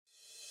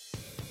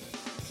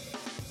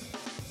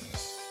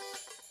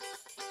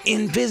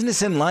In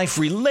business and life,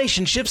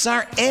 relationships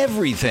are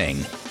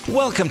everything.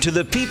 Welcome to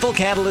the People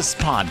Catalyst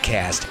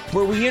podcast,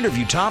 where we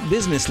interview top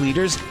business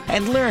leaders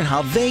and learn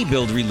how they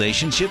build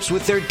relationships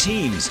with their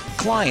teams,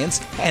 clients,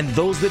 and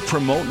those that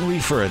promote and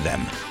refer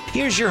them.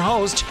 Here's your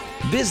host,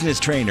 business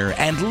trainer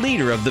and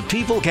leader of the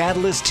People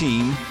Catalyst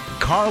team,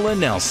 Carla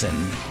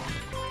Nelson.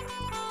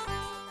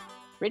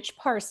 Rich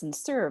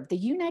Parsons served the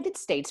United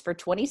States for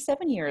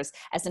 27 years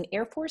as an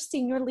Air Force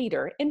senior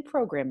leader and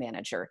program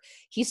manager.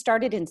 He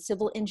started in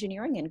civil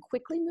engineering and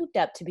quickly moved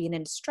up to be an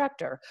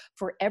instructor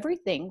for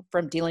everything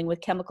from dealing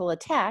with chemical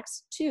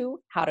attacks to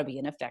how to be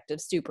an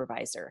effective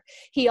supervisor.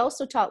 He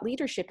also taught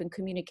leadership and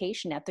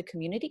communication at the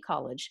Community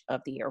College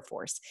of the Air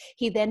Force.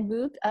 He then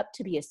moved up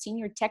to be a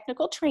senior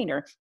technical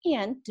trainer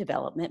and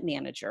development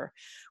manager.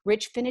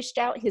 Rich finished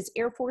out his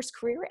Air Force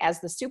career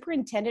as the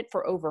superintendent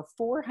for over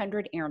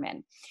 400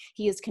 airmen.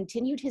 He has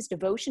continued his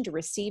devotion to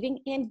receiving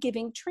and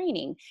giving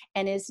training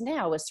and is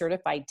now a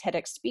certified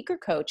TEDx speaker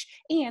coach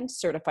and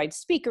certified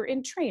speaker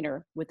and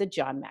trainer with the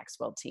John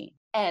Maxwell team.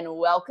 And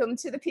welcome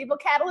to the People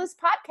Catalyst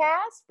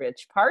podcast,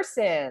 Rich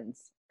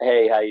Parsons.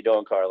 Hey, how you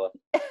doing, Carla?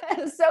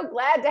 So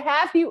glad to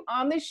have you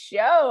on the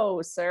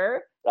show,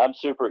 sir. I'm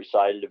super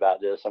excited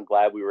about this. I'm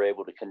glad we were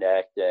able to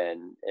connect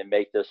and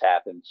make this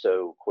happen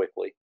so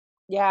quickly.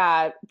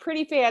 Yeah,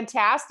 pretty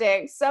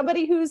fantastic.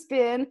 Somebody who's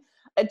been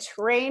a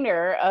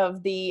trainer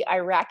of the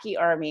Iraqi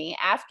army,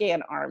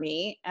 Afghan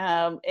army,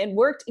 and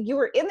you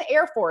were in the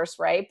Air Force,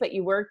 right? But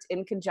you worked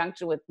in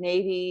conjunction with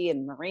Navy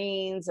and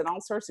Marines and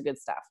all sorts of good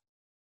stuff.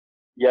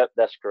 Yep,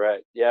 that's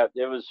correct. Yeah,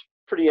 it was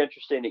pretty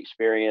interesting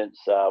experience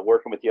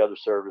working with the other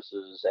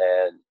services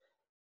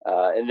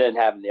and then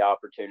having the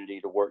opportunity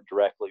to work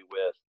directly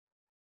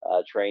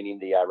with training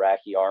the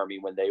Iraqi army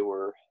when they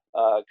were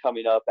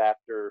coming up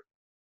after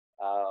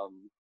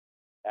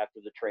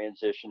the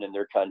transition in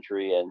their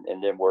country,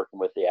 and then working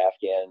with the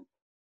Afghan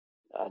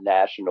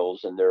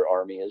nationals and their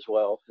army as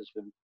well. It's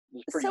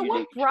pretty so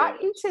unique. What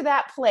brought you to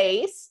that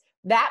place,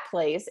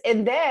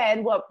 and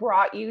then what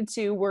brought you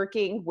to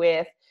working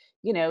with,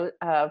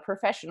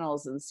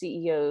 professionals and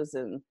CEOs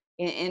and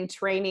in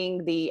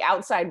training the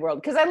outside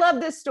world? Because I love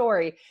this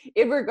story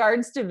in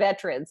regards to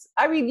veterans.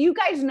 I mean, you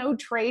guys know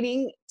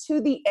training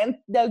to the nth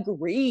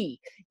degree.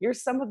 You're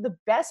some of the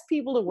best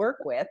people to work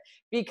with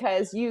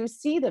because you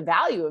see the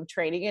value of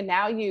training, and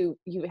now you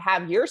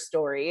have your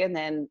story and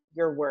then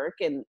your work,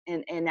 and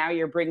now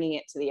you're bringing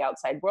it to the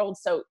outside world.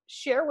 So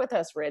share with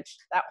us, Rich,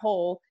 that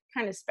whole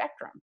kind of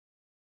spectrum.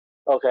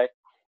 Okay.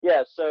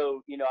 Yeah,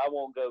 so, I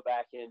won't go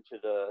back into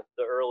the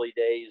early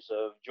days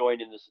of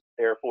joining the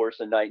Air Force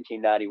in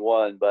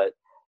 1991, but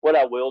what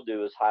I will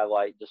do is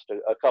highlight just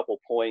a couple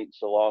points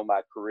along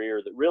my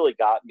career that really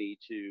got me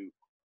to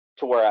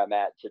where I'm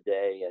at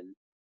today. And,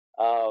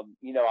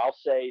 I'll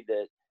say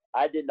that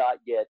I did not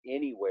get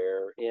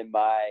anywhere in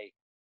my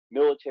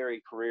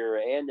military career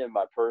and in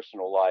my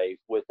personal life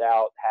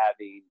without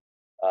having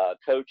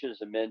coaches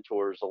and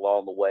mentors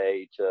along the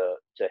way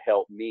to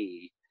help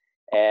me.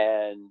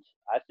 And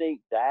I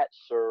think that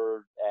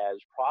served as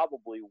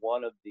probably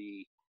one of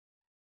the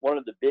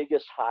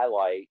biggest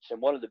highlights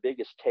and one of the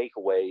biggest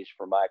takeaways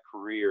from my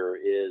career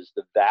is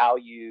the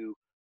value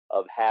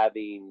of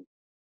having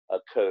a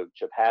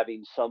coach, of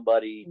having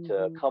somebody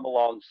to come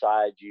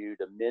alongside you,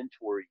 to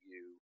mentor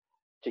you,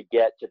 to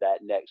get to that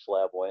next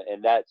level.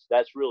 And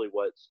that's really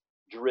what's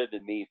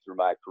driven me through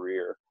my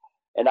career.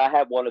 And I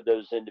have one of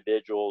those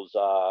individuals,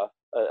 a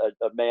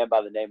man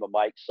by the name of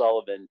Mike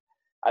Sullivan.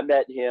 I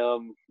met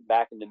him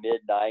back in the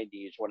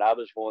mid-90s when I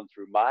was going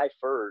through my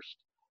first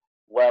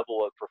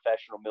level of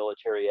professional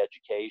military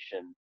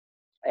education.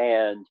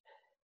 And,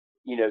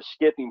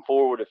 skipping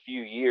forward a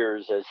few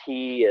years as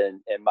he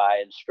and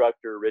my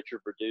instructor,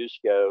 Richard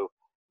Berdusco,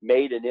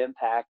 made an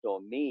impact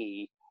on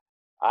me,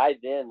 I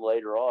then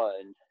later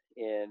on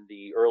in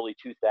the early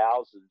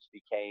 2000s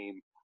became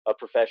a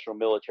professional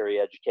military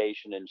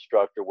education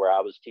instructor where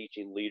I was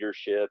teaching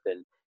leadership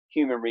and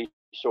human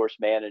resource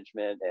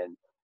management and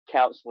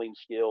counseling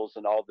skills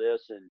and all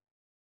this. And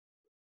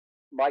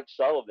Mike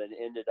Sullivan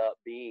ended up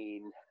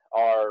being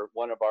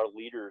one of our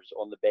leaders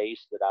on the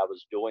base that I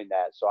was doing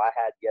that. So I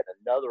had yet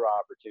another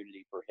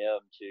opportunity for him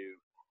to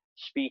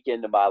speak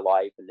into my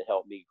life and to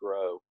help me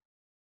grow.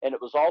 And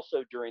it was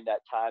also during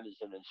that time as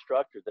an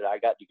instructor that I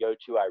got to go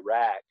to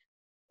Iraq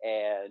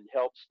and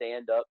help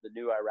stand up the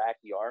new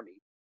Iraqi army.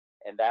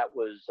 And that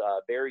was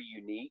very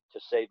unique, to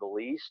say the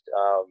least.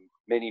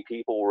 Many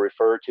will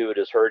refer to it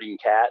as herding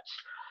cats.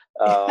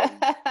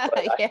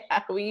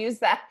 We use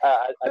that.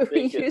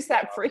 We use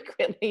that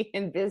frequently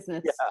in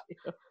business.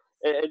 Yeah,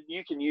 and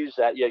you can use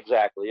that. Yeah,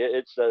 exactly.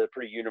 It's a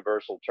pretty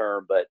universal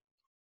term, but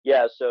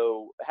yeah.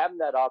 So having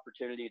that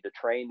opportunity to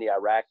train the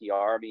Iraqi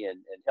army and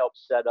help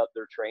set up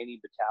their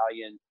training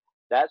battalion,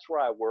 that's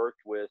where I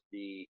worked with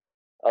the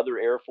other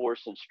Air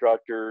Force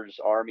instructors,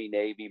 Army,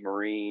 Navy,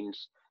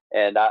 Marines,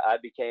 and I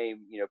became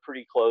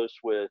pretty close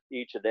with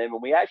each of them.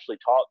 And we actually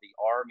taught the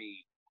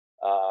Army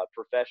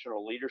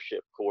professional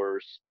leadership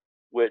course,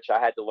 which I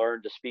had to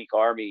learn to speak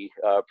Army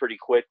pretty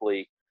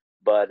quickly.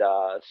 But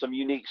some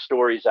unique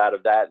stories out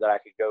of that I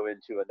could go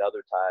into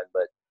another time.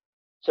 But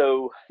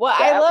so well,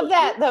 I that love was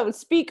that though.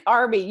 Speak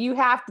Army. You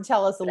have to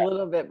tell us a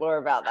little bit more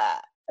about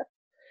that.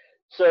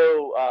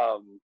 so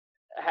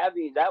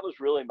that was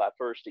really my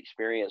first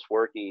experience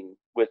working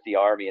with the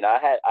Army, and I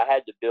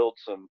had to build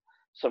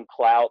some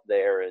clout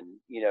there. And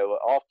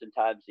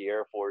oftentimes the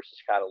Air Force is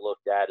kind of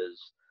looked at as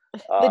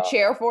The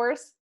chair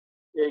force.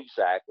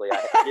 exactly.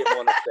 I didn't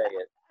want to say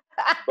it,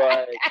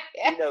 but as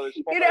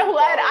far You know as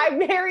what? I'm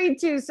married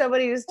to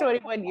somebody who's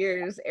 21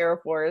 years Air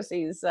Force.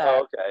 He's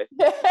okay,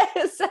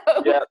 so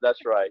yeah,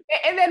 that's right.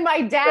 and then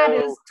my dad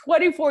So is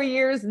 24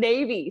 years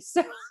Navy.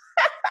 So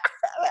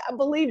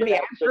believe me, yeah,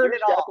 I've so heard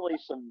there's it all.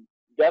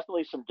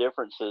 definitely some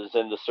differences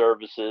in the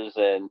services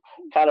and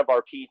kind of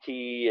our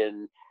PT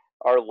and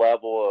our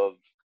level of,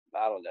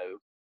 I don't know,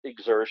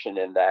 exertion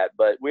in that.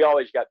 But we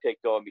always got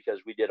picked on because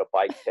we did a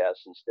bike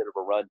test instead of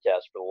a run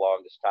test for the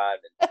longest time.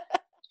 And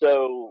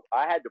so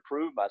I had to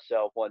prove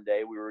myself one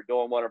day. We were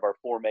doing one of our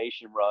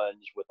formation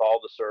runs with all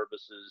the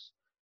services.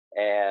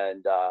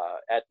 And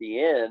at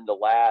the end, the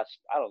last,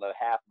 I don't know,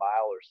 half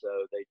mile or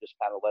so, they just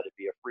kind of let it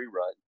be a free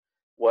run.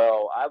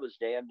 Well, I was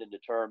damned and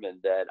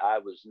determined that I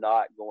was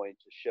not going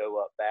to show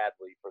up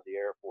badly for the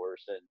Air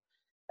Force. And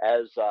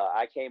as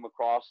I came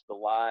across the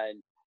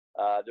line,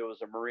 there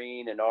was a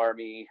Marine, an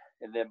Army,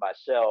 and then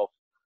myself.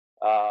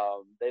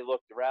 They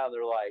looked around.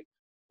 They're like,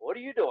 "What are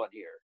you doing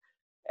here?"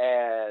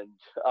 And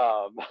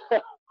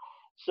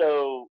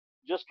so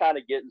just kind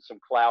of getting some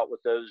clout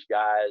with those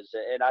guys.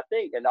 And I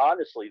think, and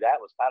honestly, that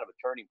was kind of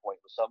a turning point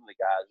with some of the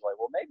guys. Like,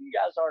 well, maybe you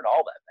guys aren't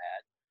all that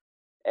bad.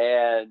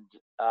 And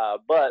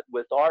but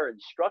with our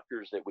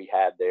instructors that we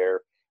had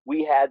there,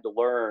 we had to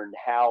learn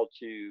how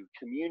to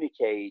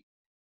communicate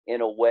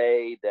in a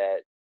way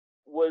that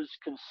was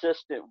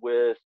consistent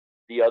with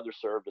the other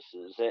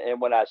services.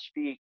 And when I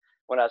say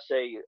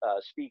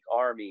speak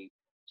Army,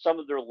 some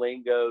of their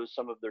lingo,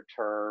 some of their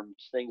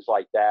terms, things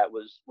like that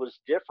was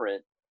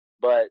different.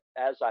 But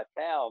as I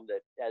found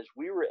that as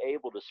we were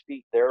able to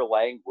speak their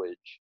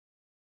language,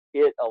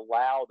 it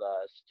allowed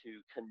us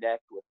to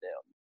connect with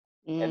them.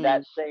 And Mm.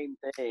 that same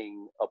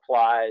thing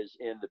applies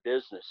in the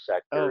business Oh,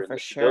 sector, in for the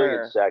civilian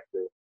sure.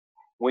 sector.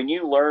 When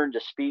you learn to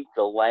speak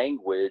the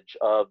language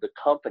of the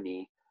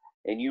company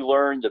and you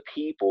learn the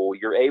people,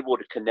 you're able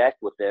to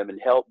connect with them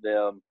and help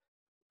them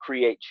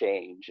create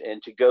change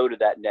and to go to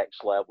that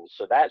next level.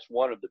 So that's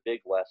one of the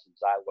big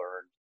lessons I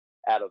learned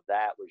out of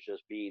that, was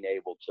just being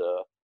able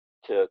to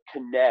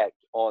connect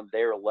on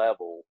their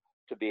level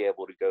to be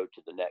able to go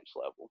to the next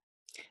level.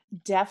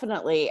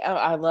 Definitely. Oh,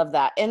 I love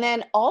that. And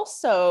then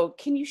also,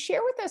 can you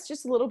share with us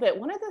just a little bit?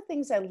 One of the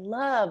things I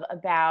love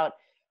about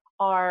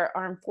our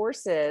armed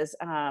forces,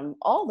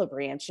 all the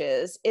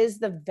branches, is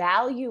the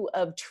value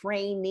of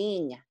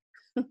training.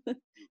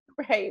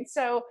 Right.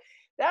 So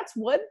that's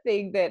one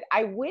thing that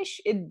I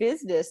wish in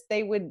business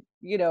they would,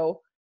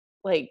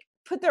 like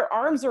put their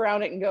arms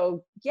around it and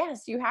go,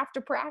 yes, you have to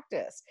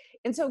practice.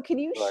 And so can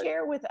you Right.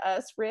 share with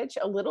us, Rich,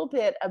 a little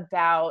bit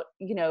about,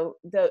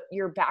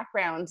 your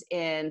background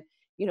in,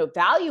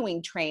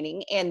 valuing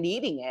training and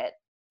needing it.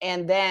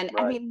 And then,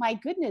 I Right. mean, my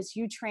goodness,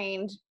 you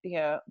trained,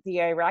 the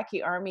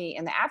Iraqi army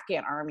and the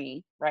Afghan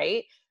army,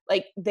 right?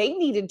 Like they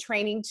needed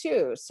training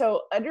too.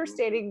 So Mhm.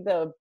 understanding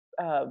the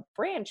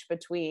branch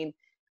between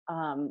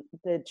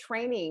the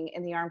training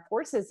in the armed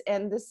forces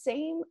and the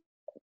same,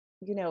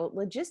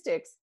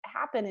 logistics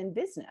happen in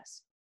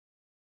business.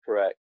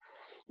 Correct.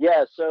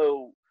 Yeah.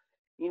 So,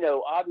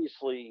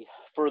 obviously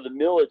for the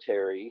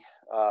military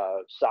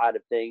side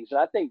of things, and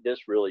I think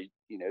this really,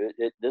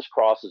 this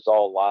crosses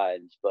all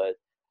lines, but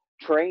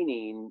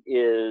training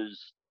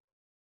is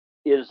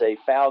a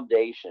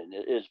foundation,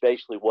 is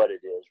basically what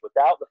it is.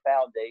 Without the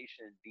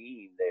foundation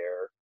being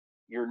there,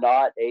 you're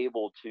not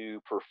able to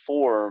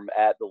perform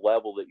at the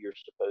level that you're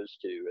supposed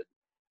to.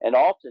 And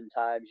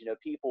oftentimes,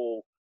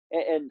 people,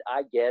 and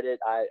I get it,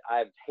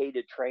 I've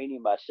hated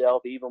training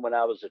myself, even when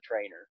I was a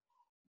trainer,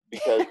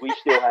 because we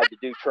still had to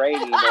do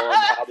training on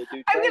how to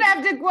do I'm gonna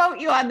training. have to quote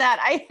you on that.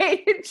 I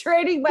hated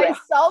training Yeah,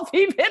 myself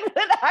even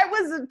when I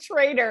was a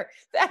trainer.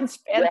 That's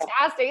yeah,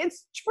 fantastic.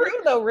 It's it, true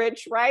though,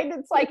 Rich, right?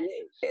 It's it like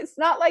is. it's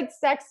not like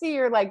sexy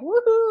or like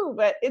woohoo,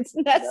 but it's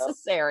No,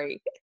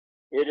 necessary.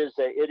 it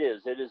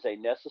is a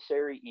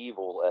necessary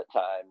evil at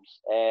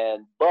times.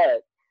 And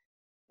but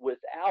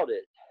without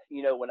it,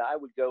 when I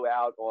would go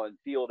out on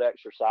field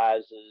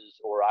exercises,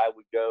 or I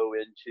would go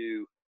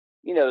into,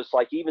 it's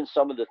like even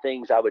some of the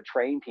things I would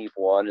train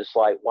people on, it's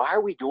like, why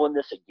are we doing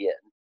this again?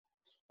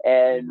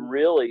 And Mhm.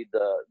 really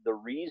the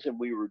reason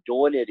we were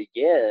doing it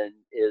again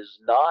is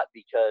not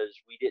because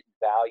we didn't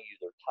value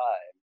their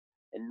time,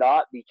 and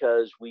not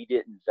because we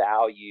didn't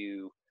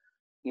value,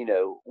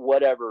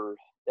 whatever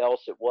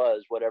else it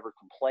was, whatever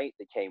complaint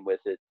that came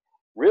with it.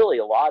 Really,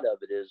 a lot of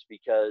it is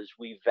because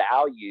we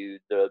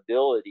valued the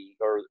ability,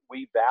 or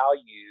we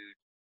valued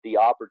the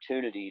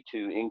opportunity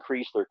to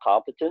increase their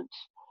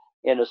competence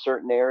in a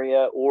certain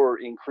area, or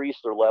increase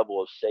their level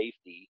of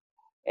safety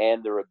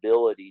and their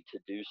ability to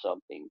do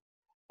something.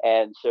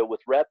 And so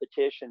with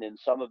repetition in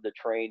some of the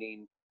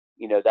training,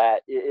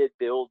 that it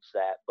builds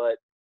that. But,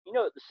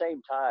 at the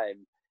same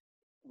time,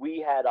 we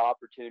had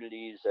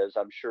opportunities, as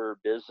I'm sure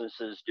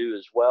businesses do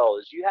as well,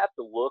 is you have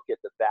to look at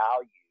the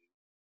value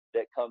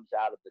that comes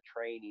out of the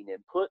training and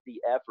put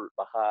the effort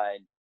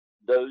behind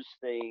those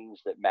things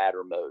that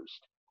matter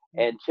most.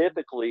 And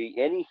typically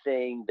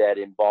anything that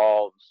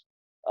involves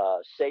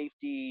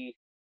safety,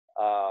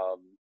 um,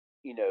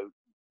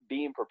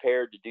 being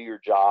prepared to do your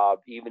job,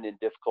 even in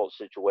difficult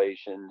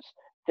situations,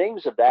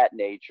 things of that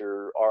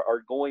nature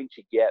are going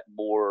to get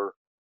more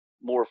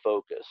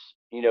focus.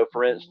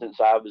 For instance,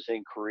 I was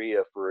in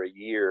Korea for a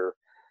year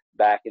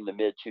back in the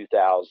mid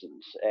 2000s,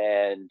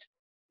 and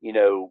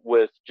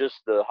with just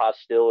the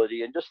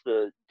hostility and just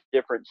the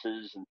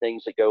differences and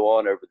things that go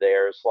on over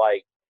there, it's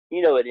like,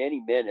 at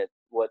any minute,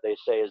 what they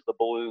say is the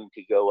balloon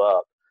could go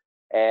up.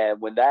 And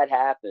when that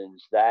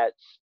happens,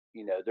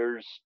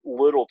 there's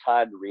little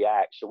time to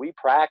react. So we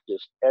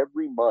practiced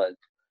every month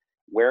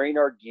wearing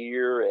our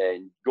gear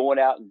and going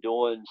out and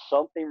doing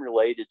something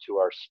related to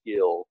our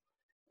skill.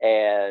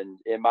 And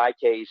in my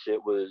case,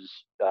 it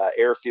was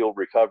airfield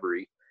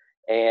recovery,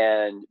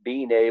 and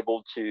being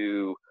able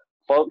to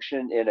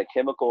function in a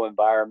chemical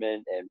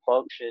environment and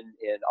function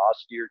in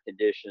austere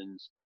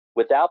conditions.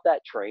 Without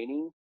that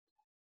training,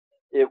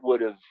 it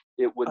would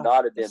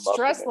not have The been muscle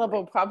stress memory.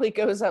 level probably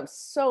goes up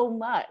so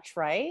much,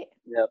 right?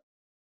 Yep.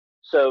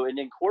 So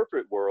in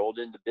corporate world,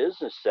 in the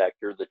business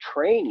sector, the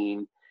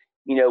training,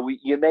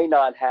 you may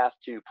not have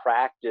to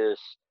practice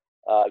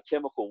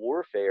chemical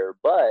warfare,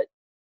 but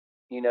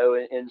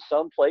in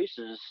some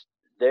places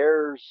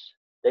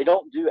they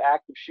don't do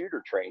active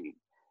shooter training.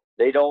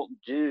 They don't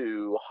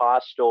do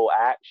hostile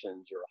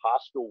actions or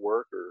hostile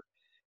worker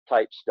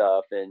type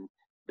stuff. And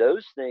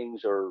those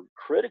things are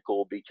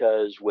critical,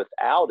 because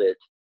without it,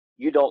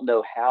 you don't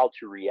know how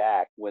to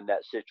react when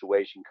that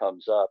situation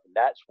comes up. And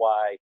that's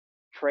why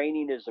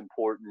training is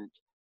important,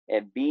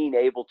 and being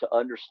able to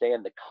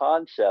understand the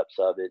concepts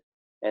of it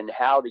and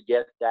how to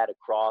get that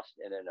across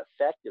in an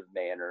effective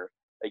manner.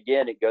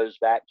 Again, it goes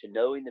back to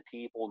knowing the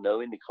people,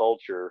 knowing the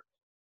culture,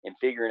 and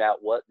figuring out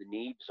what the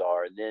needs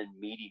are, and then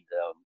meeting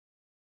them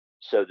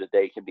so that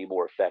they can be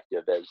more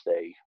effective as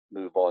they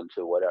move on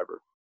to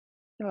whatever.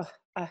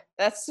 Ugh,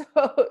 that's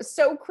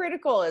so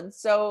critical and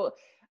so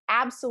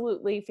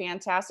absolutely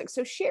fantastic.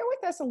 So share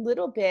with us a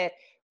little bit,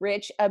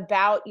 Rich,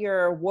 about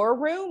your war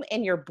room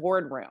and your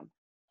boardroom.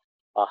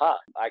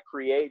 I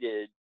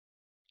created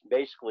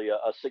basically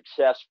a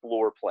success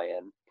floor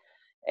plan.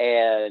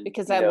 And,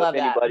 Because I if love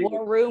that. anybody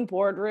War was, room,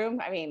 boardroom.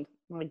 I mean,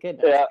 my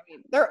goodness. yeah, I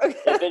mean, they're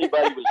if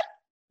anybody was,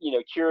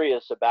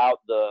 curious about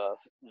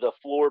the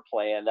floor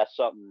plan, that's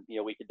something,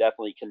 we could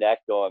definitely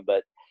connect on.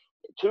 But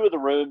two of the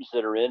rooms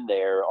that are in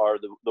there are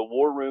the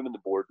war room and the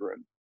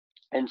boardroom.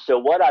 And so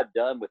what I've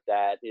done with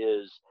that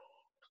is,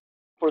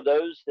 for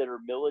those that are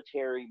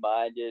military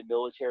minded,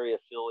 military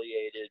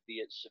affiliated, be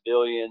it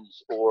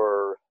civilians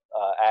or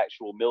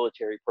actual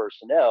military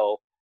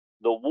personnel,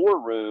 the war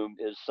room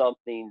is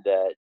something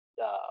that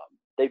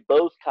they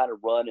both kind of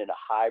run in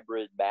a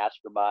hybrid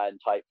mastermind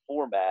type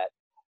format.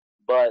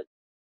 But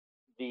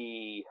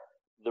the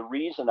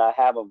reason I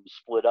have them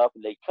split up,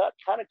 and they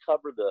kind of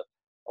cover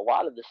a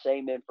lot of the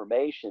same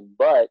information,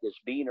 but it's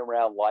being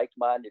around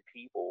like-minded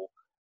people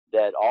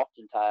that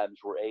oftentimes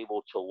we're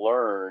able to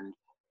learn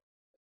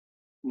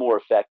more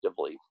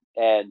effectively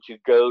and to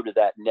go to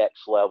that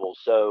next level.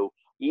 So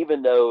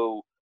even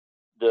though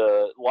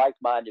the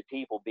like-minded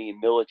people being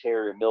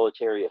military or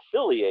military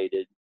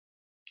affiliated,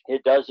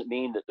 it doesn't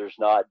mean that there's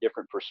not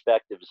different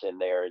perspectives in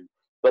there.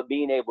 But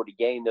being able to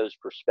gain those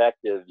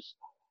perspectives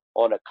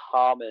on a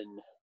common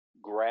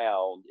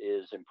ground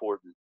is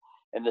important.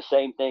 And the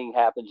same thing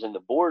happens in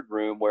the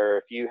boardroom, where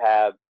if you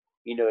have,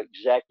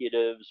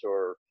 executives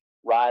or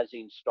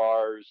rising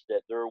stars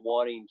that they're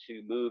wanting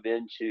to move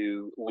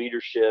into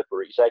leadership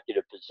or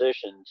executive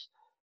positions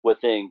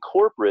within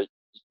corporate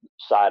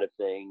side of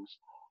things,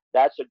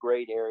 that's a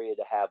great area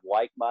to have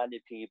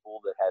like-minded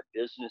people that have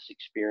business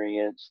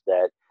experience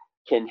that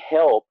can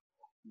help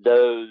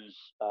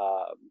those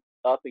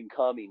up and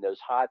coming, those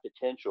high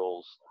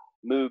potentials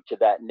move to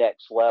that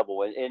next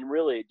level. And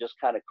really it just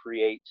kind of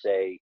creates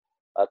a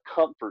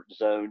comfort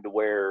zone to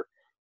where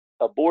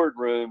a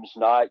boardroom's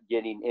not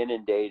getting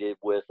inundated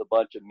with a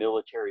bunch of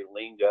military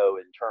lingo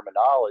and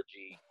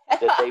terminology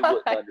that they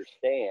wouldn't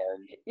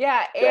understand.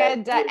 Yeah,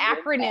 and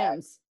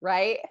acronyms,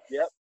 right?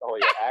 Yep. Oh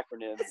yeah,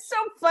 acronyms. It's so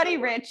funny,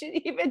 Rich.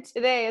 Even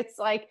today, it's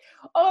like,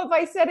 oh, if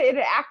I said it in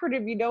an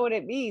acronym, you know what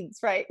it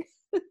means, right?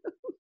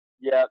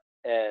 Yep.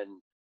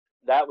 And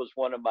that was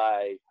one of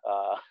my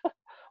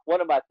one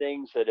of my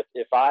things, that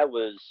if I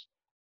was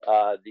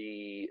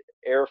the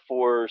Air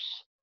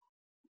Force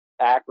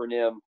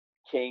acronym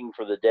king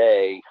for the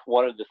day,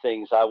 one of the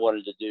things I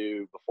wanted to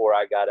do before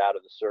I got out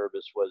of the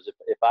service was,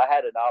 if I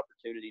had an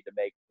opportunity to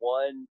make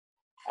one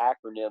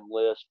acronym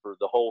list for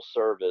the whole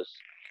service,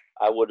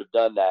 I would have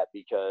done that,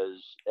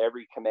 because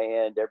every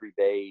command, every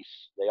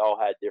base, they all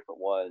had different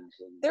ones.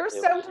 And There's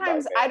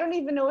sometimes I don't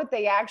even know what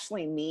they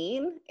actually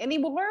mean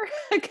anymore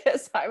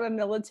because I'm a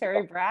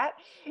military brat.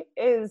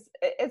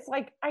 It's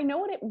like, I know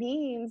what it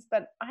means,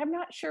 but I'm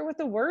not sure what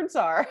the words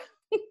are.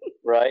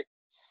 Right.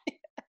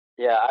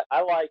 Yeah,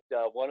 I liked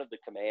one of the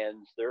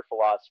commands. Their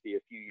philosophy a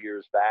few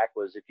years back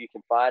was, if you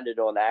can find it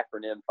on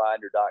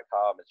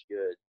acronymfinder.com, it's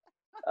good.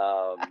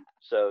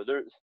 So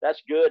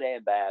that's good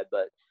and bad.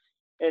 But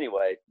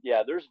anyway,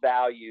 yeah, there's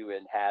value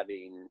in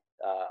having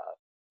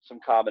some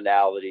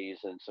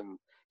commonalities and some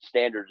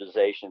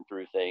standardization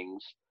through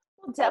things.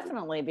 Well,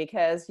 definitely,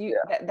 because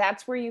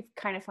that's where you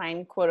kind of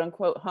find quote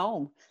unquote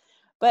home.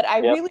 But I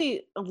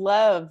really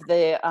love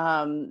the,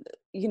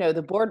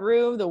 the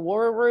boardroom, the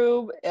war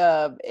room,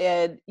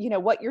 and,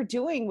 what you're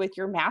doing with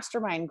your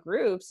mastermind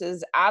groups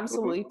is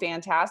absolutely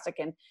fantastic.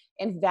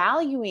 And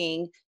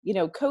valuing,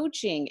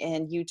 coaching.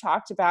 And you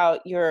talked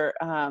about your,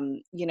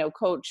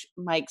 coach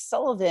Mike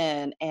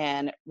Sullivan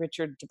and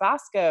Richard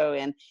Tabasco.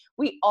 And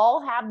we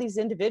all have these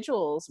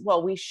individuals.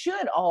 Well, we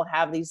should all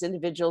have these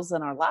individuals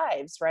in our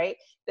lives, right?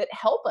 That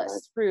help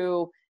us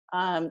through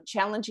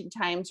challenging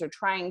times or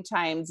trying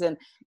times. And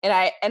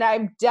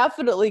I'm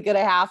definitely going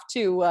to have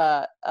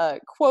to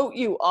quote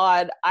you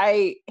on,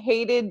 I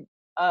hated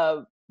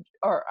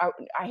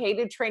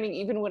training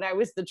even when I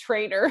was the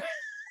trainer.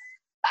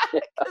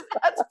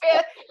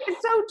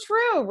 It's so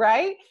true,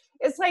 right?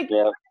 It's like,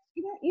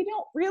 you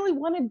don't really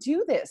want to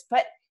do this,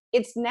 but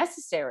it's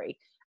necessary.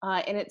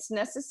 And it's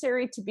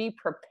necessary to be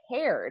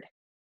prepared.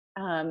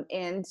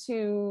 And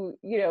to,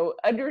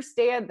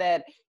 understand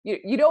that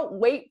you don't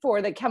wait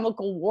for the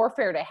chemical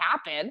warfare to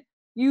happen.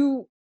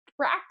 You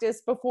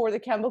practice before the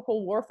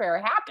chemical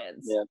warfare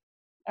happens. Yeah.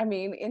 I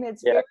mean, and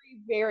it's very,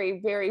 very,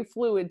 very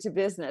fluid to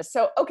business.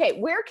 So, okay,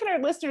 where can our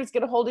listeners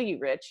get a hold of you,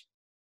 Rich?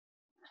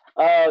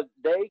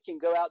 They can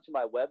go out to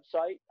my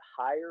website,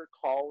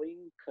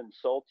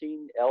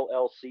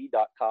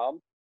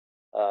 highercallingconsultingllc.com.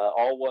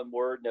 All one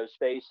word, no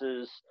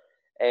spaces.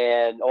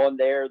 And on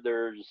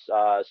there's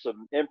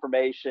some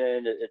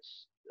information.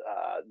 It's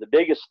the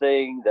biggest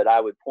thing that I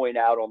would point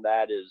out on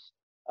that is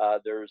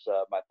there's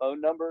my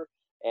phone number,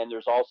 and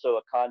there's also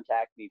a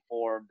contact me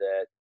form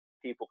that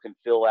people can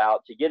fill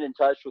out to get in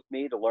touch with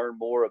me, to learn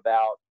more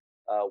about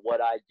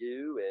what I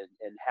do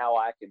and how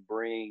I can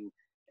bring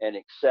an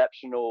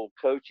exceptional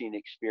coaching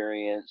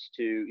experience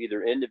to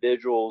either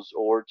individuals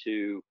or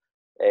to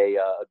a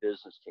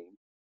business team.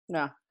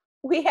 Yeah.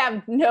 We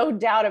have no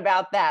doubt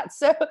about that.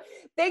 So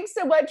thanks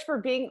so much for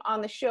being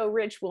on the show,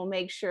 Rich. We'll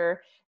make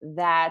sure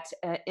that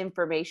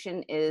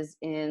information is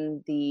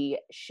in the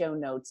show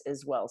notes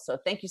as well. So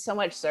thank you so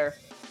much, sir.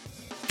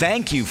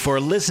 Thank you for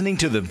listening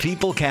to the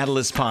People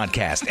Catalyst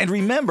podcast. And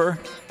remember,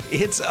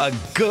 it's a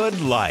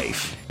good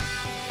life.